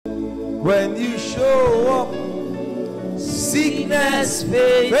When you show up, sickness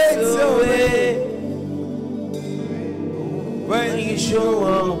fades away. When you show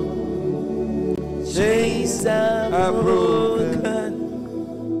up, chains are broken.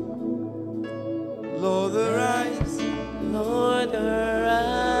 Lord, arise. Lord,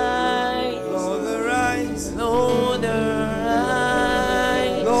 arise. Lord, arise. Lord, arise.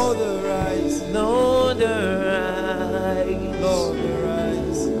 Lord, arise. Lord, arise. Lord,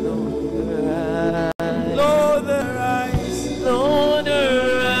 arise. Lord, Lord, arise. arise. Lord,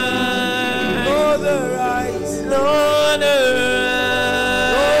 arise. Lord, arise. Lord, arise. Lord,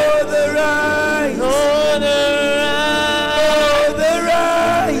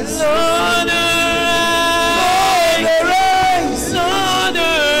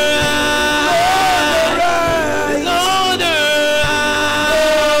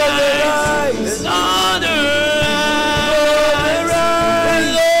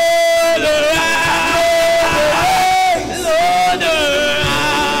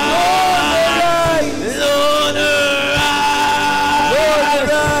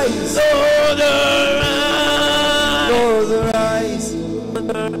 arise. Lord, arise.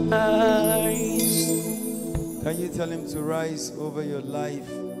 Lord, arise. Can you tell him to rise over your life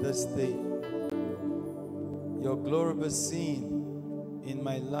this day? Your glory be seen in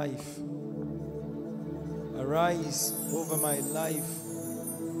my life. Arise over my life.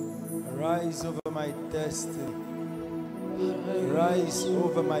 Arise over my destiny. Arise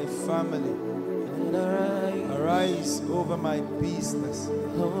over my family. Arise over my business.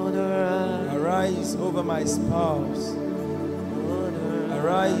 Arise over my spouse.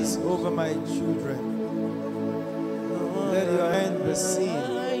 Arise over my children. Let your hand be seen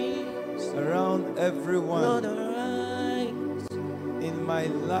around everyone in my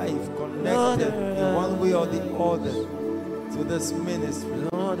life, connected in one way or the other to this ministry.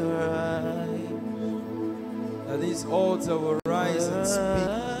 That this altar will rise and speak.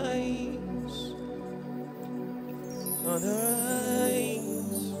 Lord,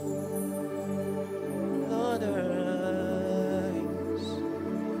 arise. Lord, arise.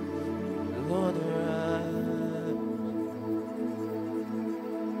 Lord, arise.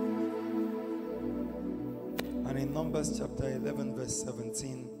 And in Numbers chapter 11 verse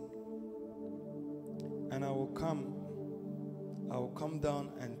 17, and I will come down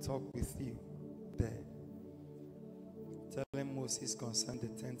and talk with you there. Telling Moses concern the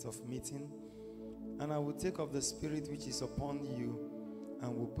tent of meeting, and I will take of the spirit which is upon you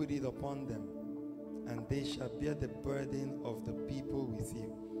and will put it upon them, and they shall bear the burden of the people with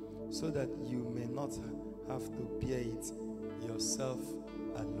you, so that you may not have to bear it yourself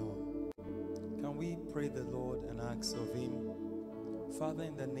alone. Can we pray the Lord and ask of him? Father,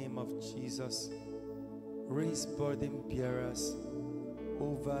 in the name of Jesus, raise burden bearers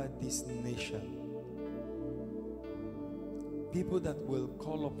over this nation. People that will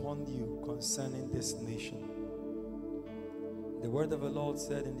call upon you concerning this nation. The word of the Lord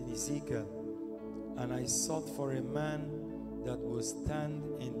said in Ezekiel, and I sought for a man that will stand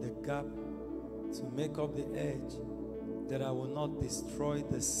in the gap to make up the edge, that I will not destroy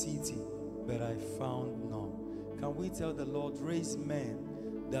the city, but I found none. Can we tell the Lord, raise men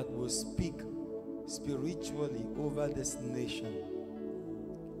that will speak spiritually over this nation?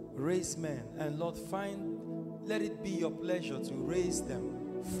 Raise men, and Lord, let it be your pleasure to raise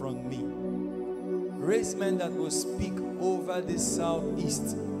them from me. Raise men that will speak over the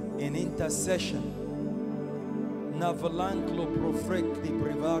southeast in intercession. Navalanklo profrekli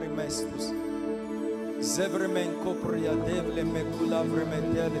privari mestus. Zevremen kopria devle mekula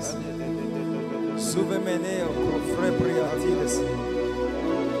vremeteles. Suvemeneo profrepriatiles.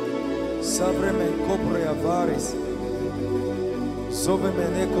 Savremen kopria varis.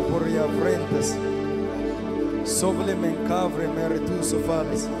 Sovemeneco poria vrentes.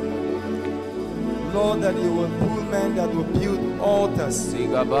 Lord, that you will pull men that will build altars.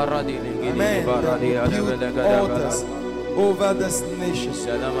 Amen. That will build altars over this nation.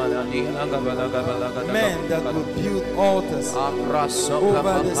 Men that will build altars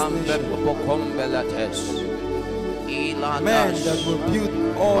over this nation. Men that will build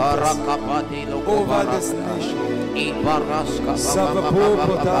altars over this nation.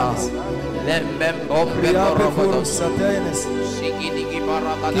 Opriape furus satenes.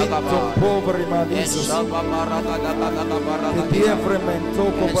 Quinto poveri malizos. Que fremento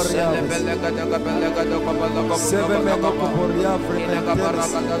copariaves. Seve menoco poria frementenes.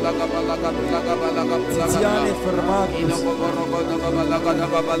 Tiziani fermatus.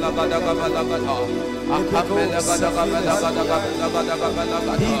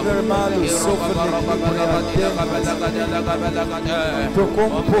 Iver malus sofre to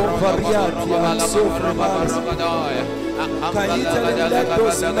compo variati al sofre malus. Can you tell me let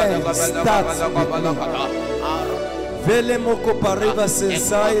those men start with me? Velemo copariva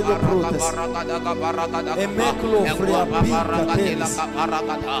sensai lo prutes. E meclo fria pinca tenis.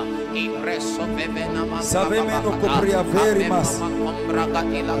 Savemeno copria verimas.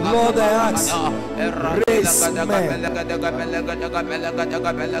 Lord, I ask, raise men.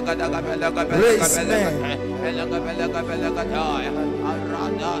 Raise men.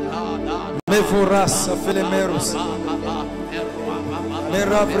 Me forassa felemerus. Me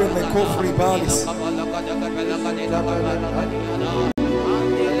ravre me cofri balis.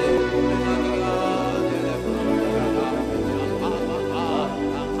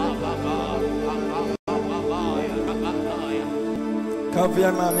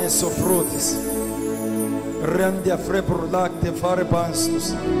 Caviamane sofrutis. Rendia frebrulacte fare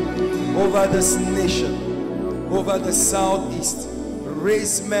panstus. Over this nation, over the southeast,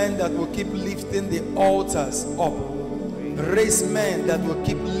 raise men that will keep lifting the altars up. Raise men that will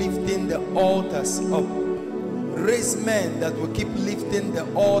keep lifting the altars up. Raise men that will keep lifting the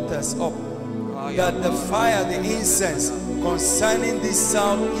altars up. That the fire, the incense concerning this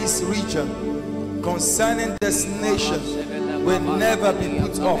southeast region, concerning this nation, will never be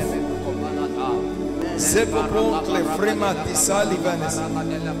put off. Sepoponcle fremati salivanes,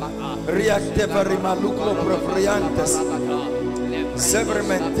 reacteva rimaluclo provriantes,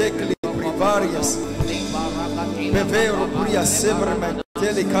 sevrementecli privarias, pevero pria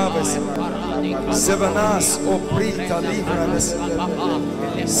sevrementeli caves, sevenas oprita livranes,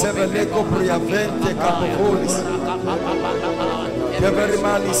 seveleco priavente capovolis,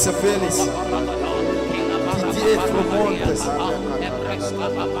 peverimali sefelis, dietro montes,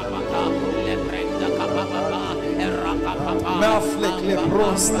 maflec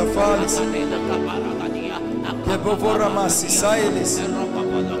lepros tafalis, que bovora massisailis,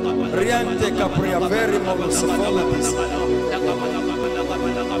 riante capriaveri molosepholis,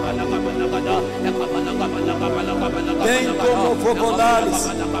 den como fovolalis.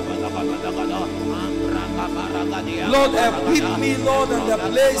 Lord, equip me, Lord, in the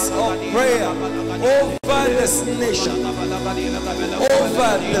place of prayer over this nation,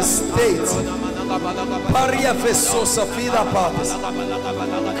 over the state. Paria fesosa fila patas,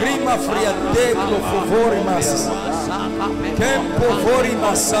 crima friateblo favorimas, tempo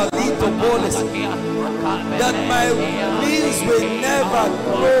forimas salito boles, that my knees will never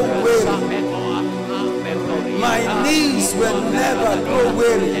grow weary. My knees will never grow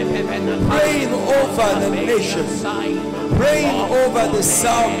weary. Praying over the nation, praying over the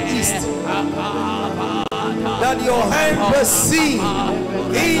southeast, that your hand will see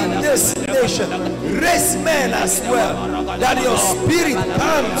in this nation. Raise men as well, that your spirit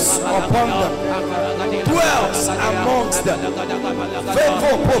comes upon them, dwells amongst them.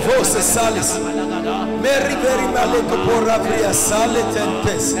 Fevo povose salis, Mary very maleko porra vria sale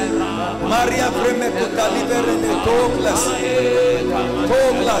tentes, Maria vremeco calibere ne toglas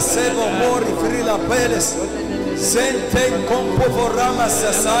evo mori frila peles, senten compo vorrama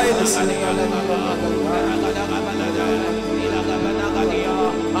sasailis.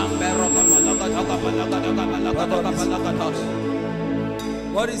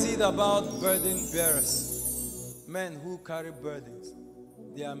 What is it about burden bearers? Men who carry burdens.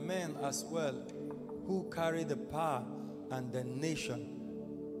 They are men as well who carry the power and the nation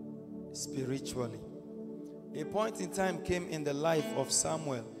spiritually. A point in time came in the life of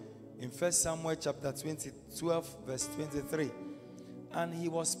Samuel in 1 Samuel chapter 12 verse 23. And he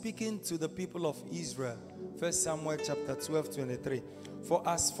was speaking to the people of Israel. 1 Samuel chapter 12 23. For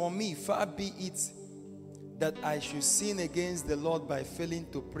as for me, far be it that I should sin against the Lord by failing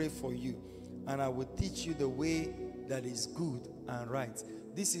to pray for you, and I will teach you the way that is good and right.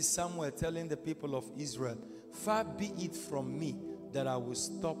 This is Samuel telling the people of Israel, far be it from me that I will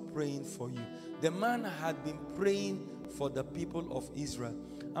stop praying for you. The man had been praying for the people of Israel.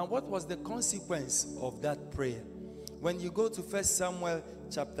 And what was the consequence of that prayer? When you go to 1 Samuel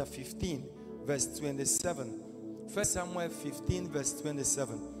chapter 15 verse 27, 1 Samuel 15 verse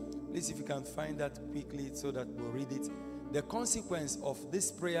 27. Please, if you can find that quickly so that we'll read it. The consequence of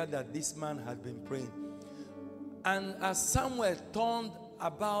this prayer that this man had been praying. And as Samuel turned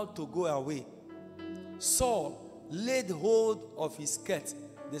about to go away, Saul laid hold of his skirt,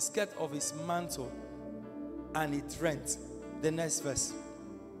 the skirt of his mantle, and it rent. The next verse.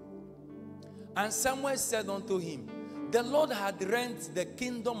 And Samuel said unto him, the Lord had rent the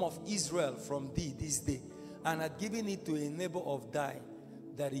kingdom of Israel from thee this day, and had given it to a neighbor of thine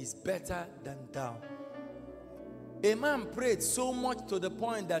that is better than thou. A man prayed so much to the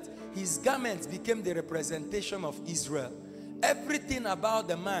point that his garments became the representation of Israel. Everything about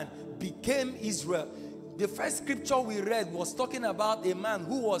the man became Israel. The first scripture we read was talking about a man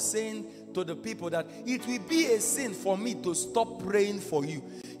who was saying to the people that it will be a sin for me to stop praying for you.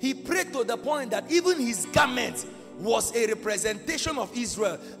 He prayed to the point that even his garment was a representation of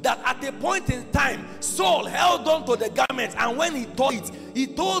Israel, that at a point in time Saul held on to the garment, and when he tore it, he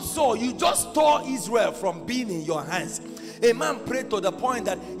told Saul, you just tore Israel from being in your hands. A man prayed to the point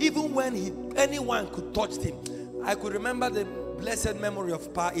that even when anyone could touch him, I could remember the blessed memory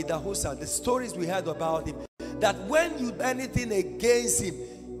of Pa Idahosa, the stories we had about him, that when you do anything against him,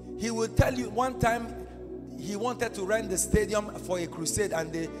 he would tell you. One time he wanted to rent the stadium for a crusade,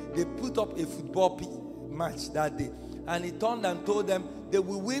 and they put up a football match that day, and he turned and told them they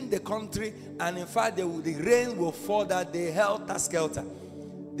will win the country, and in fact the rain will fall that day, helter-skelter.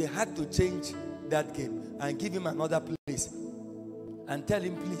 They had to change that game and give him another place and tell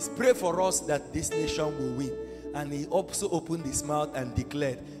him, please pray for us that this nation will win. And he also opened his mouth and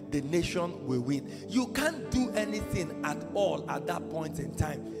declared, the nation will win. You can't do anything at all at that point in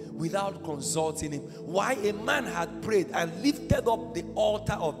time without consulting him. Why? A man had prayed and lifted up the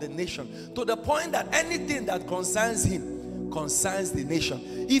altar of the nation to the point that anything that concerns him concerns the nation.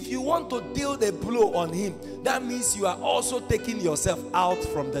 If you want to deal the blow on him, that means you are also taking yourself out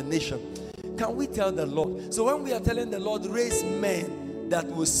from the nation. Can we tell the Lord? So when we are telling the Lord, raise men that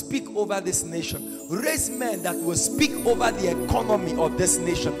will speak over this nation, raise men that will speak over the economy of this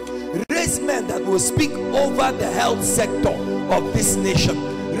nation, raise men that will speak over the health sector of this nation,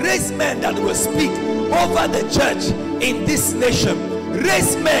 raise men that will speak over the church in this nation,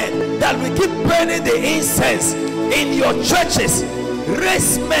 raise men that will keep burning the incense in your churches,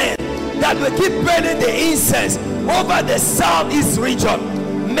 raise men that will keep burning the incense over the southeast region,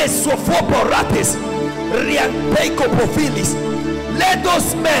 Mesophoboratis, Riantecopophilis. Let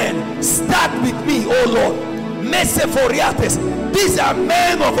those men start with me, oh Lord. Meseforiates. These are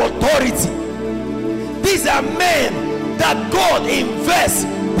men of authority. These are men that God invests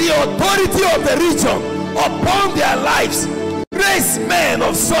the authority of the region upon their lives. Raise men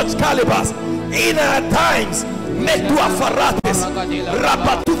of such calibers in our times. Metuafarates,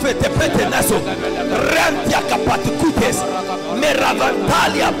 Rapatufetepetenaso, Rantia Capaticutes,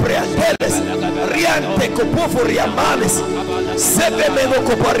 Meravantalia Preanteles, Riante Copoforiamales,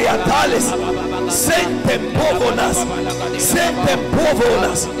 Sevemenocopariantales, Sentempovonas,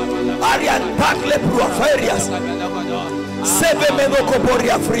 Sentempovonas, Ariantacle Pruaferias,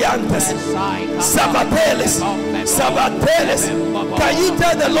 Sevemenocoporia Friantes, Sabateles, Sabateles. Can you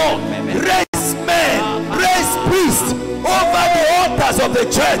tell the Lord, raise men, raise priests over the altars of the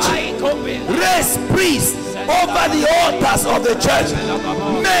church, raise priests over the altars of the church,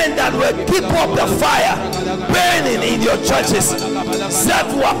 men that will keep up the fire burning in your churches.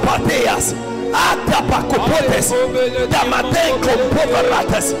 Zavua Pateas, Atapacopotes, Damatenco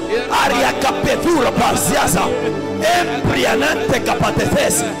Poverates, Aria Capetura Parziasa, Emprianante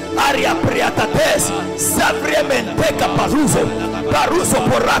Capatetes, Aria Priatates, Savriamente Caparuso, Paruso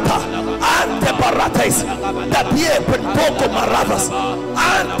Porrata, Ante Parates, Tapie Pentoco Maravas,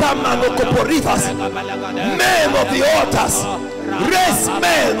 Anta Manocoporivas, men of the altars, raise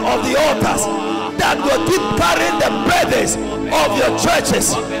men of the altars that will keep carrying the burdens of your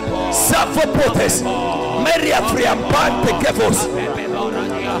churches. Saphopotes, Maria Friampante Kevos,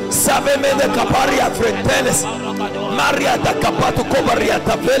 Saveme de Caparia Frenteles, Maria da Capato Cobaria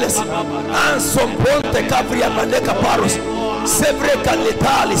Taveles, Anson Ponte Cavria Maneca Paros, Sevreca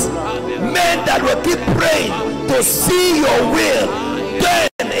Letalis, men that will keep praying to see your will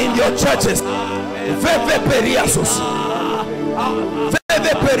done in your churches. Veve Periasus,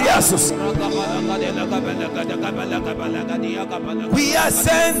 Veve Periasus. We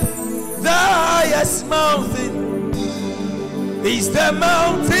ascend the highest mountain, is the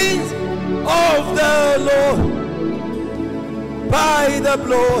mountains of the Lord, by the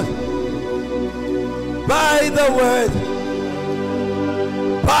blood, by the word,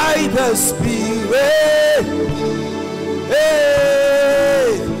 by the Spirit.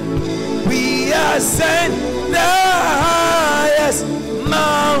 Hey, we ascend the highest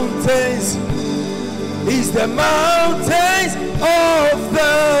mountains, is the mountains of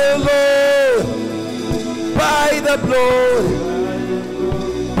the Lord, by the blood,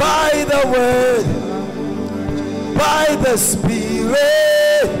 the word, by the Spirit,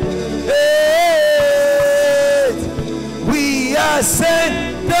 we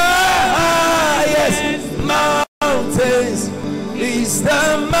ascend the highest mountains. Is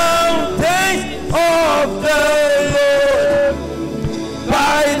the mountain of the Lord,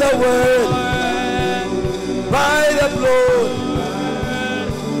 by the word, by the blood,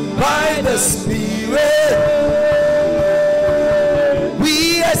 by the Spirit, we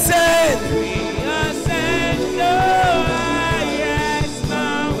ascend the highest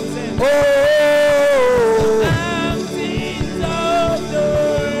mountain. Oh, Mountains of the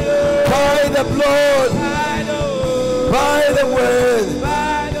Lord, by the blood, by the word,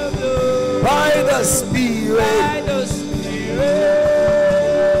 by the Spirit,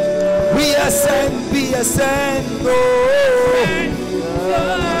 we ascend, oh,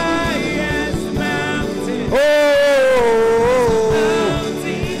 oh,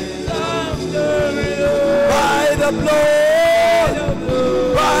 by the blood,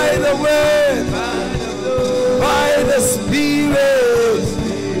 by the word, by the Spirit,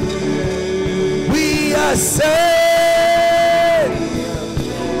 we ascend.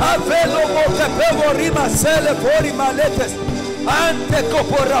 Avelo motepevo rima sele fori maletes ante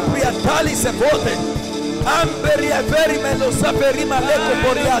copora priatali se vote amberia veri melo saperi maleko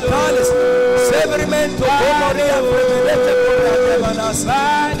poriatalis sevrimento comoria premelete poriatemanas.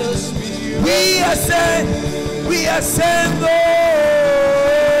 We ascend, we ascend, oh,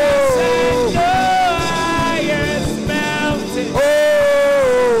 highest mountain. oh,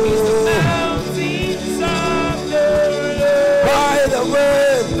 by the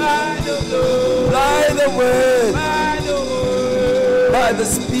word, by the word, by the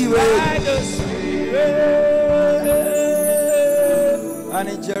Spirit. And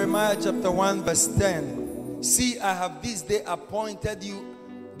in Jeremiah chapter 1 verse 10, see, I have this day appointed you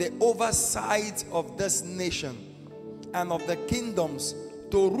the oversight of this nation and of the kingdoms,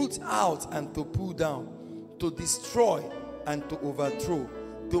 to root out and to pull down, to destroy and to overthrow,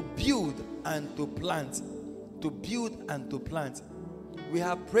 to build and to plant, to build and to plant. We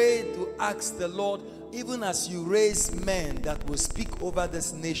have prayed to ask the Lord, even as you raise men that will speak over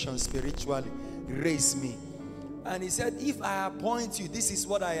this nation spiritually, raise me. And he said, if I appoint you, this is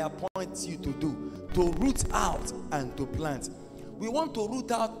what I appoint you to do, to root out and to plant. We want to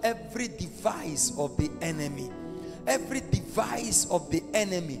root out every device of the enemy, every device of the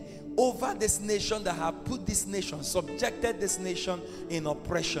enemy over this nation that have put this nation, subjected this nation in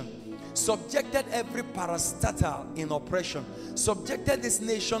oppression, subjected every parastatal in oppression, subjected this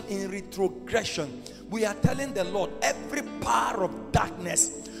nation in retrogression. We are telling the Lord, every power of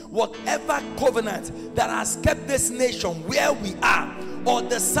darkness, whatever covenant that has kept this nation where we are, or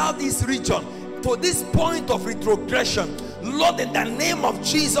the southeast region, to this point of retrogression, Lord, in the name of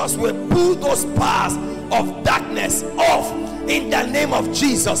Jesus, we pull those powers of darkness off in the name of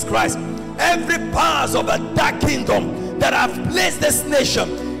Jesus Christ. Every powers of a dark kingdom that have placed this nation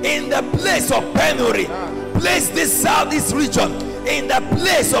in the place of penury, placed this southeast region in the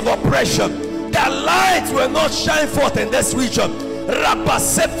place of oppression, the light will not shine forth in this region.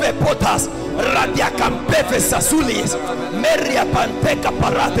 Rapasefe potas, radiacampefe sasulis, meria panteca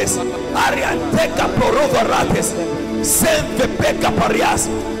parates, arianteca porodorates, senfe peca parias.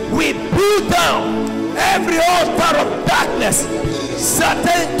 We pull down every altar of darkness,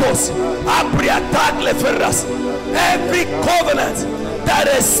 satentos, abriatacle ferras, every covenant that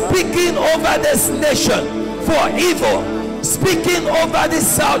is speaking over this nation for evil, speaking over this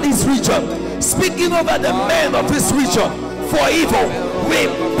southeast region, speaking over the men of this region for evil. We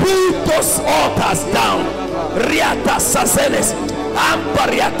pull those altars down. Riata sazeles,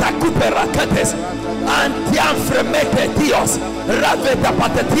 ampariata cuperacates, antianfremete dios, raveta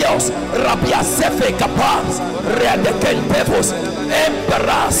patetios, rabiasefe capaz, readekentevos,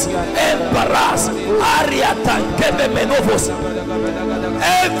 emperas, ariatankeve menovos.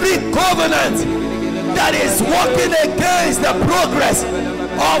 Every covenant that is working against the progress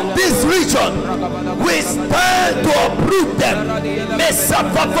of this region, we stand to uproot them.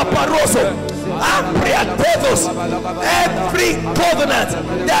 Every covenant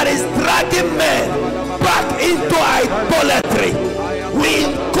that is dragging men back into idolatry, we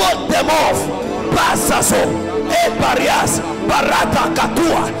cut them off. Basaso, Ebarias, Barata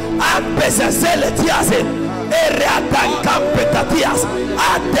Katua, Ampezeletiase, Ereatan Campetatias,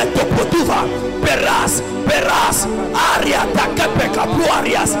 Adetopotuva, Peras, Ariata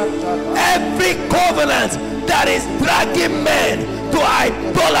Capecapluarias. Every covenant that is dragging men to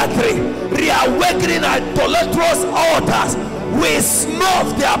idolatry, reawakening idolatrous altars, we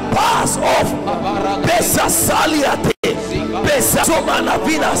snuff their powers off. Besasaliate, Besa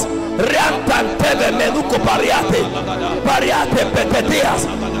somanavinas. Reantanteve menuco pariate. Pariate petetias.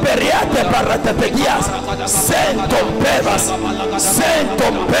 Periate paratepedias. Senton pevas.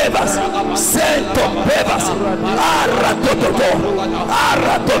 Senton pevas. Senton pevas. Arra tototo.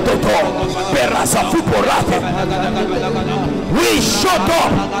 Arra tototo. Perasa fuporate. We shut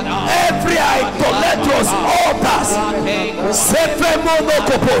up every idolatrous altars. Sefe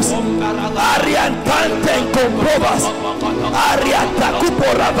monocopos. Ariantante en comprovas.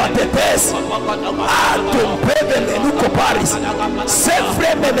 Ariatacuporavatetes. Atum peve menuco paris.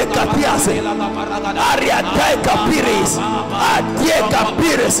 Sefre menecatiase. Ariatae piris. Adiega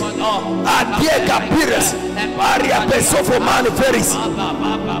pires. Adiega pires. Aria pesofo maniferis.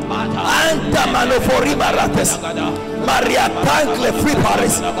 Anta manoforima rates. Maria Tankle Free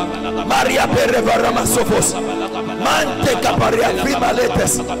Paris, Maria Perevarama Sofos, Mante Caparia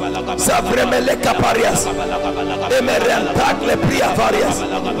Primaletes, Savremele Caparias, Emerian Tankle Pria Varias,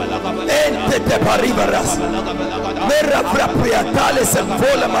 Ente te Parivaras, Mera Priatales and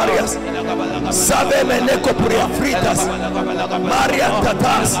Vola Marias, Savemeneco Pria Fritas, Maria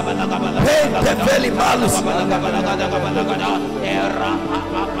Tatas, Pente Veli Malus,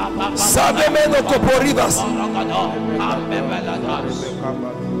 Savemeno Coporivas.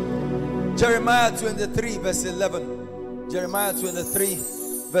 Jeremiah 23 verse 11. Jeremiah 23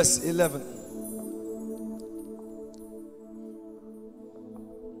 verse 11.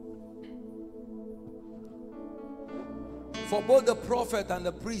 For both the prophet and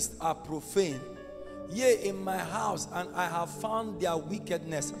the priest are profane, yea, in my house, and I have found their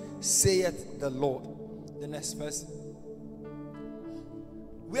wickedness, saith the Lord. The next verse.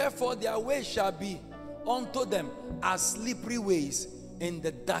 Wherefore their way shall be unto them as slippery ways in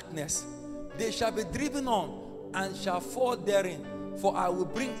the darkness. They shall be driven on and shall fall therein, for I will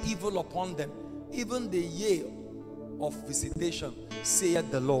bring evil upon them, even the year of visitation,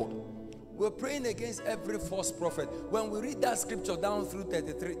 saith the Lord. We're praying against every false prophet. When we read that scripture down through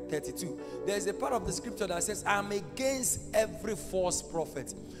 33, 32, there's a part of the scripture that says, I'm against every false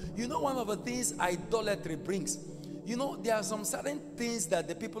prophet. You know, one of the things idolatry brings, you know, there are some certain things that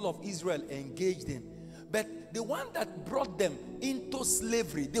the people of Israel engaged in. But the one that brought them into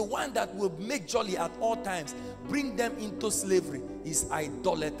slavery, the one that will make jolly at all times, bring them into slavery, is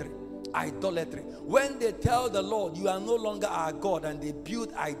idolatry. Idolatry. When they tell the Lord, you are no longer our God, and they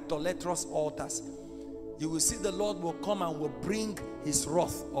build idolatrous altars, you will see the Lord will come and will bring his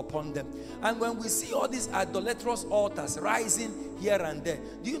wrath upon them. And when we see all these idolatrous altars rising here and there,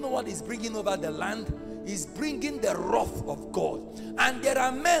 do you know what is bringing over the land? Is bringing the wrath of God. And there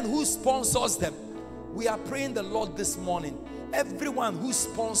are men who sponsors them. We are praying the Lord this morning, everyone who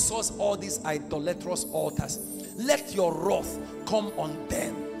sponsors all these idolatrous altars, let your wrath come on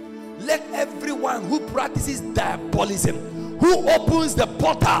them. Let everyone who practices diabolism, who opens the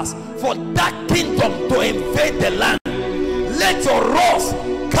portals for that kingdom to invade the land, let your wrath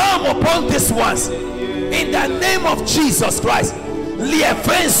come upon these ones in the name of Jesus Christ.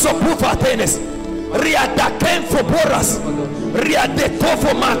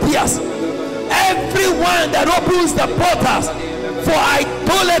 Everyone that opens the portals for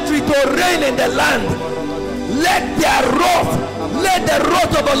idolatry to reign in the land, let their wrath, let the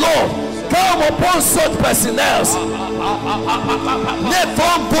wrath of the Lord come upon such personnel.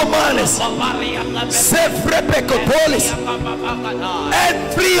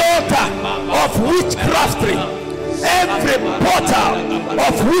 Every altar of witchcraftry, every portal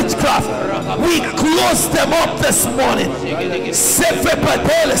of witchcraft, we close them up this morning. Sefe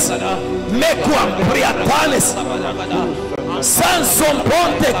pateles, mekwam priatanes, Sanson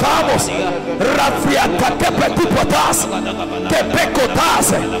ponte camos, Rafiata kepetupotas, kepekotas,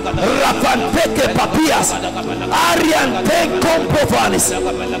 Rafanteke papias, Arianten compovanis,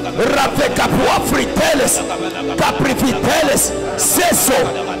 Rafekapua friteles, Caprifiteles, Seso,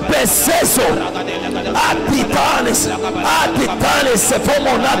 Beseso, Atitanes, Atitanes,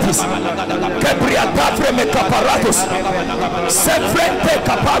 Sefomonatis, Kebriatafre me caparatus, Sefrente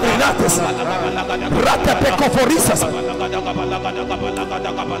capabrinates, Ratepecoforisas,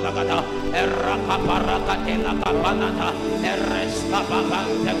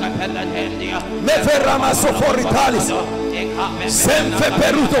 Meferramasoforitalis, Semfe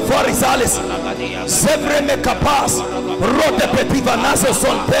peruto forisales, Sevre me capas, Rote petivanazo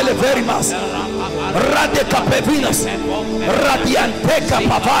son televerimas, Rade capevinas, Radianteca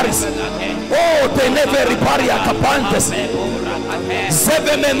pavaris, Oh, teneveri paria capantes,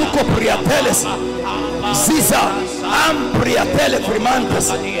 Seve menuco priateles, Ziza, ampriatele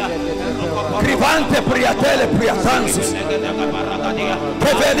primantes, Crivante priatele priatansus.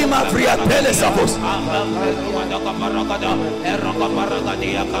 Kevelima priatele savos.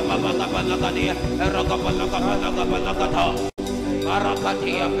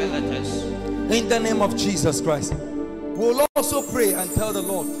 In the name of Jesus Christ, we'll also pray and tell the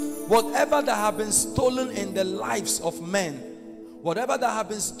Lord, whatever that have been stolen in the lives of men, whatever that have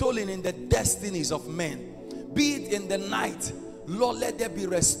been stolen in the destinies of men, be it in the night, Lord, let there be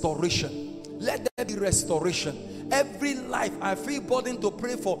restoration. Let there be restoration. Every life, I feel burdened to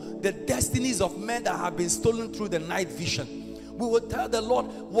pray for the destinies of men that have been stolen through the night vision. We will tell the Lord,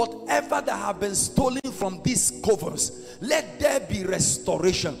 whatever that have been stolen from these covers, let there be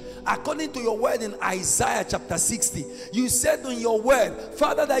restoration. According to your word in Isaiah chapter 60, you said in your word,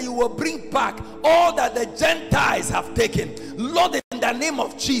 Father, that you will bring back all that the Gentiles have taken. Lord, in the name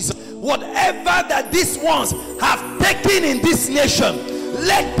of Jesus, whatever that these ones have taken in this nation,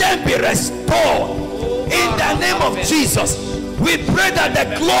 let them be restored. In the name of Jesus, we pray that the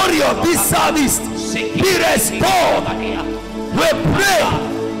glory of this southeast be restored. We pray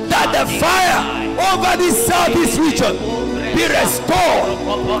that the fire over this southeast region be restored.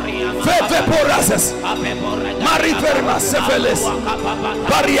 Feveporases, Mariferma Cephales,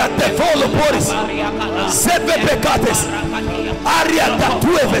 Baria Tefolo Boris, Seve Pecates, Aria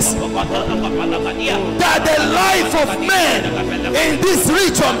Tatueves, that the life of men in this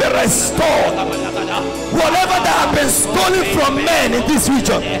region be restored. Whatever that have been stolen from men in this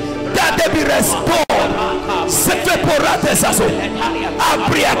region, that they be restored. Seveporates aso,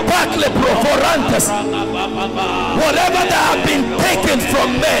 Abriatakle proforantes. Whatever that have been taken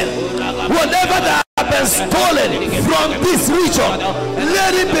from men, whatever that have been stolen from this region,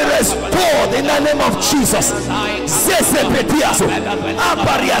 let it be restored in the name of Jesus. Sesepetiaso,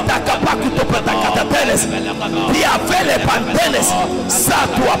 Abariatakapakuto Patakatateles, Diavele Panteles,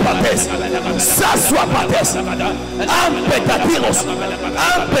 Satuapates, Sasuapates, Ampetatinos,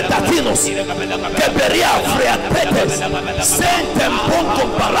 Ampetatinos, Keberia Freatetes, Sentem Ponto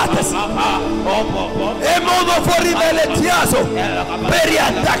Parates, Emono Forimeletiaso,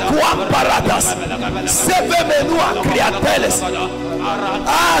 Periataquam Paratas, Seve Menua Criateles,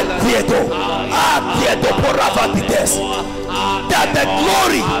 Adiedo Poravatites, that the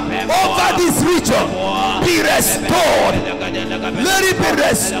glory over this region be restored. Let it be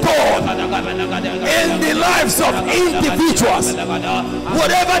restored in the lives of individuals.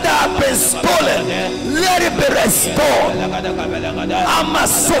 Whatever that have been stolen, let it be restored.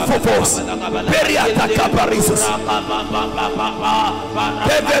 Amasophos, Periatacaparisus,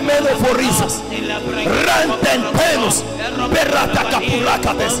 Pevemenophorisus, Rantentenus,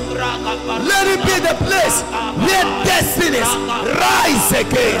 Peratacapuracates. Let it be the place where destinies rise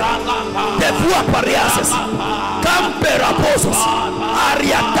again. The Vuapariases, Camperaposos,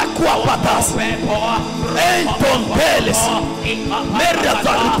 Ariataquapatas, Entonteles,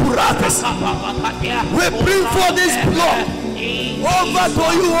 Merataripurates. We bring for this block over to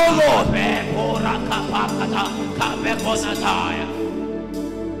you, O Lord.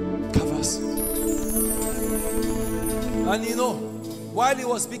 Covers. And you know, while he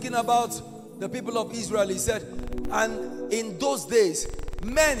was speaking about the people of Israel, he said, and in those days,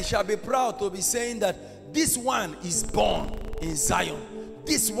 men shall be proud to be saying that this one is born in Zion.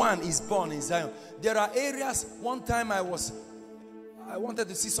 This one is born in Zion. There are areas, one time I wanted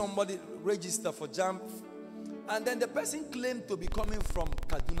to see somebody register for JAMB, and then the person claimed to be coming from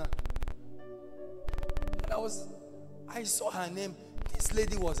Kaduna. And I saw her name. This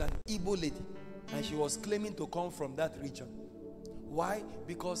lady was an Igbo lady, and she was claiming to come from that region. Why?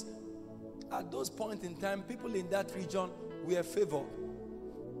 Because at those points in time, people in that region were favored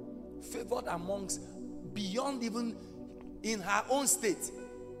amongst, beyond even in her own state,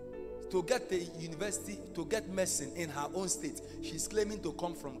 to get the university, to get medicine in her own state. She's claiming to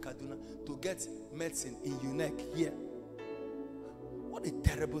come from Kaduna to get medicine in UNEC here. What a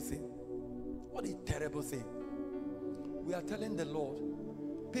terrible thing. What a terrible thing. We are telling the Lord,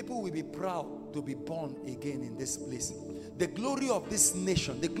 people will be proud to be born again in this place. The glory of this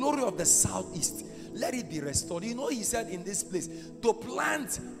nation, the glory of the southeast, let it be restored. You know, he said in this place, to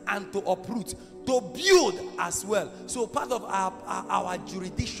plant and to uproot, to build as well. So part of our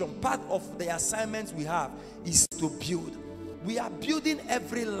jurisdiction, part of the assignments we have is to build. We are building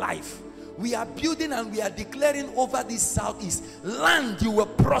every life. We are building and we are declaring over this southeast land, you will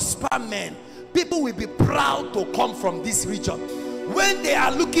prosper men. People will be proud to come from this region. When they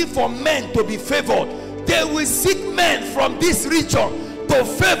are looking for men to be favored, they will seek men from this region to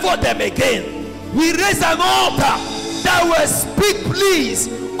favor them again. We raise an altar that will speak please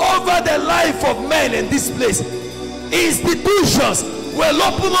over the life of men in this place. Institutions will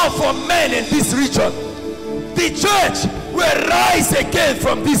open up for men in this region. The church will rise again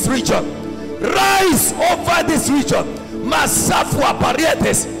from this region. Rise over this region. Masafua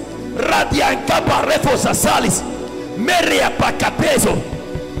Parietes, Radianca Barefos Asalis, Meria Pacapeso,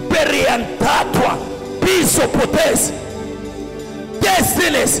 Periantatua, Piso Potes.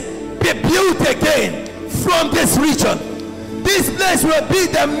 Destinies be built again from this region. This place will be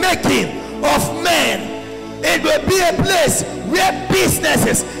the making of men. It will be a place where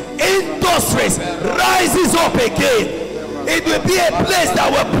businesses, industries rises up again. It will be a place that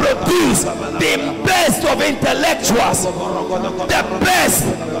will produce the best of intellectuals, the best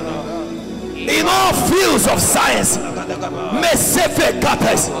in all fields of science. Mesefe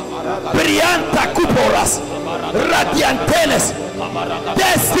Kates, Brianta Cuporas, Radiantenes,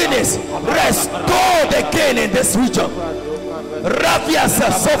 destinies restored again in this region. Ravias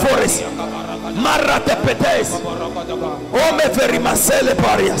Sophoris, Marate Petes, Ome Verimasele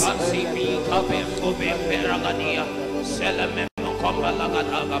Parias.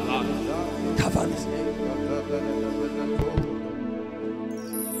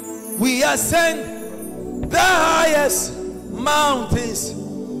 We ascend the highest mountains.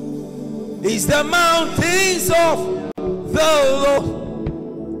 Is the mountains of the Lord,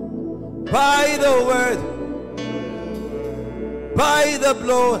 by the word, by the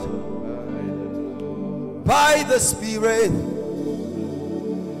blood, by the Spirit.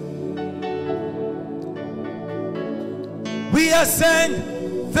 We ascend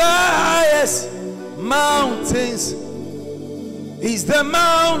the highest mountains. Is the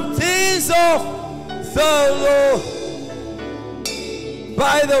mountains of the Lord,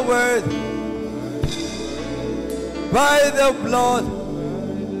 by the word, by the blood,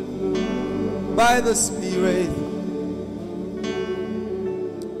 by the Spirit.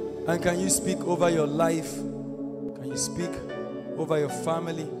 And can you speak over your life? Can you speak over your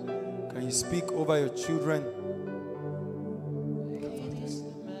family? Can you speak over your children?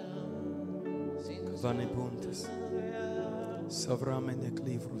 Vanebuntes, Savramene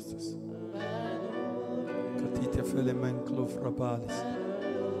Clivrustus, Catite Felemen Clovrabalis,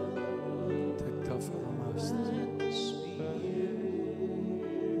 Tectafaramas.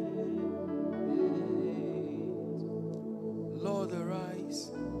 Lord, arise.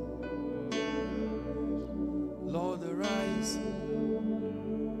 Lord, arise.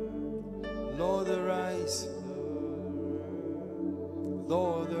 Lord, arise.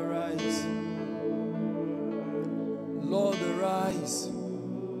 Lord, arise. Lord, arise.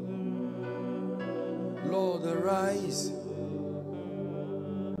 Lord, arise.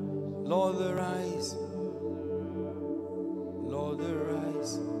 Lord, arise. Lord,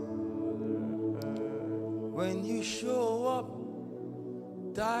 arise. When you show up,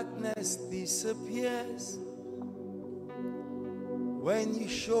 darkness disappears. When you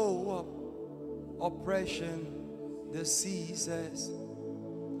show up, oppression ceases.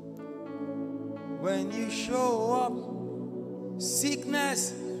 When you show up,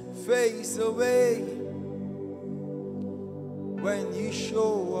 sickness fades away. When you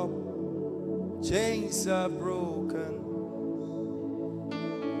show up, chains are broken.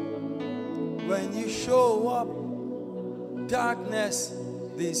 When you show up, darkness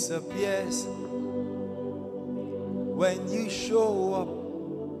disappears. When you show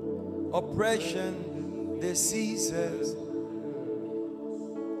up, oppression ceases.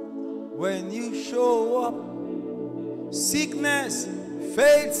 When you show up, sickness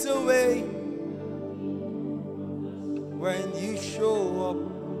fades away. When you show up,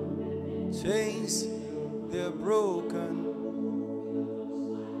 chains they're broken.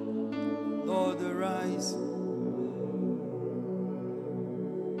 Lord, arise.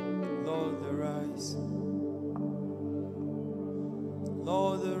 Lord, arise.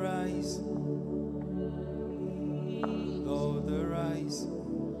 Lord, arise. Lord, arise.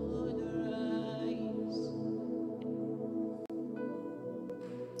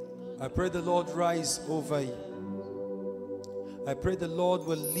 I pray the Lord rise over you. I pray the Lord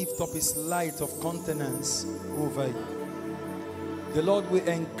will lift up his light of countenance over you. The Lord will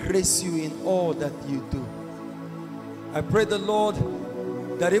increase you in all that you do. I pray the Lord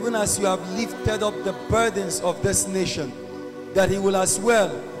that even as you have lifted up the burdens of this nation, that he will as well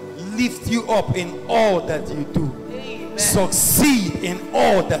lift you up in all that you do. Amen. Succeed in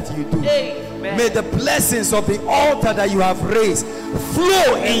all that you do. Amen. May the blessings of the altar that you have raised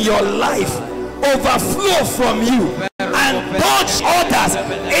flow in your life, overflow from you, and touch others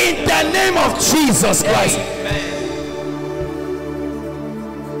in the name of Jesus Christ. Amen.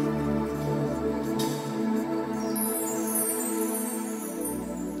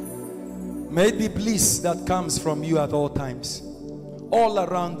 May it be bliss that comes from you at all times. all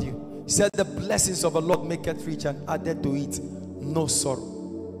around you. He said, the blessings of the Lord maketh rich, and added to it no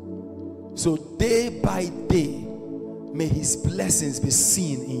sorrow. So day by day, may his blessings be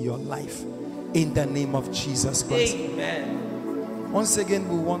seen in your life, in the name of Jesus Christ. Amen. Once again,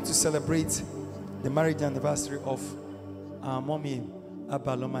 we want to celebrate the marriage anniversary of our mommy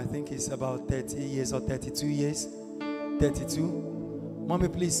Abalom. I think it's about 30 years or 32 years. 32. Mommy,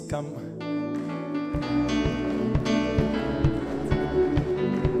 please come.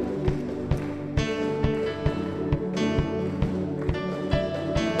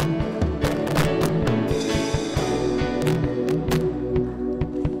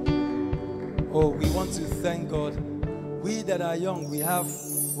 Oh, we want to thank God. We that are young, we have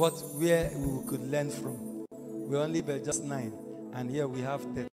where we could learn from. We only were just 9, and here we have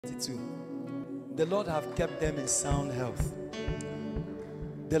 32. The Lord have kept them in sound health.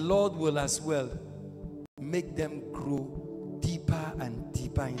 The Lord will as well make them grow deeper and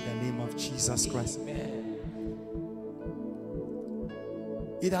deeper in the name of Jesus Christ. Amen.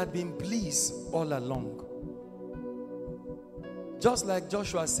 It had been bliss all along. Just like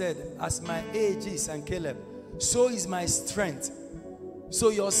Joshua said, as my age is, and Caleb, so is my strength. So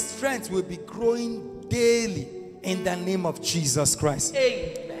your strength will be growing daily in the name of Jesus Christ.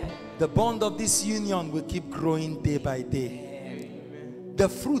 Amen. The bond of this union will keep growing day by day. Amen. The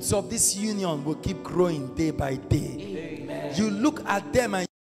fruits of this union will keep growing day by day. Amen. You look at them and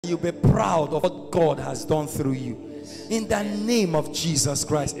you'll be proud of what God has done through you. In the name of Jesus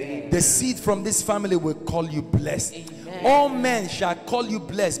Christ, the seed from this family will call you blessed. Amen. All men shall call you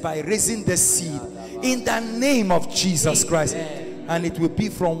blessed by raising the seed in the name of Jesus Christ. And it will be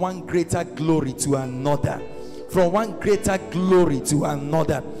from one greater glory to another. From one greater glory to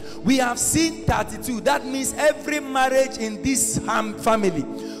another. We have seen 32. That means every marriage in this family,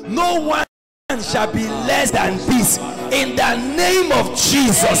 no one shall be less than this. In the name of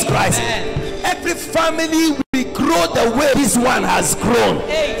Jesus Christ. Every family will grow the way this one has grown.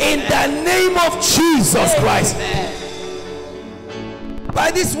 In the name of Jesus Christ.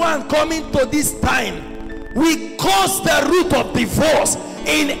 By this one coming to this time, we cause the root of divorce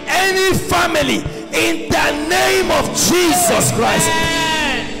in any family in the name of Jesus Christ.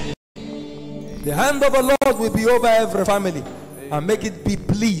 The hand of the Lord will be over every family and make it be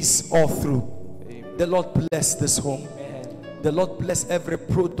bliss all through. The Lord bless this home. The Lord bless every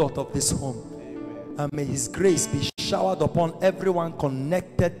product of this home. And may his grace be showered upon everyone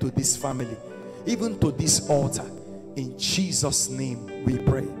connected to this family, even to this altar. In Jesus' name we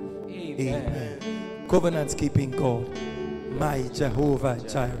pray. Amen. Covenant keeping God, my Jehovah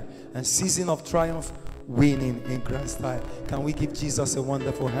Jireh, and season of triumph, winning in grand style. Can we give Jesus a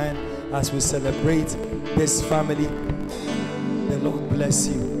wonderful hand as we celebrate this family? The Lord bless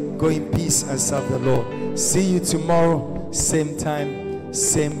you. Go in peace and serve the Lord. See you tomorrow, same time,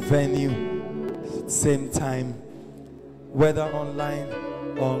 same venue, same time, whether online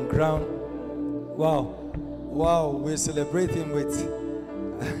or on ground. Wow, we're celebrating with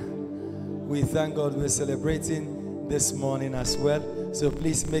we thank God we're celebrating this morning as well. So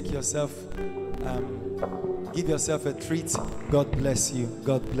please make yourself give yourself a treat. God bless you.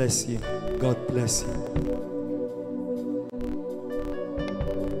 God bless you. God bless you.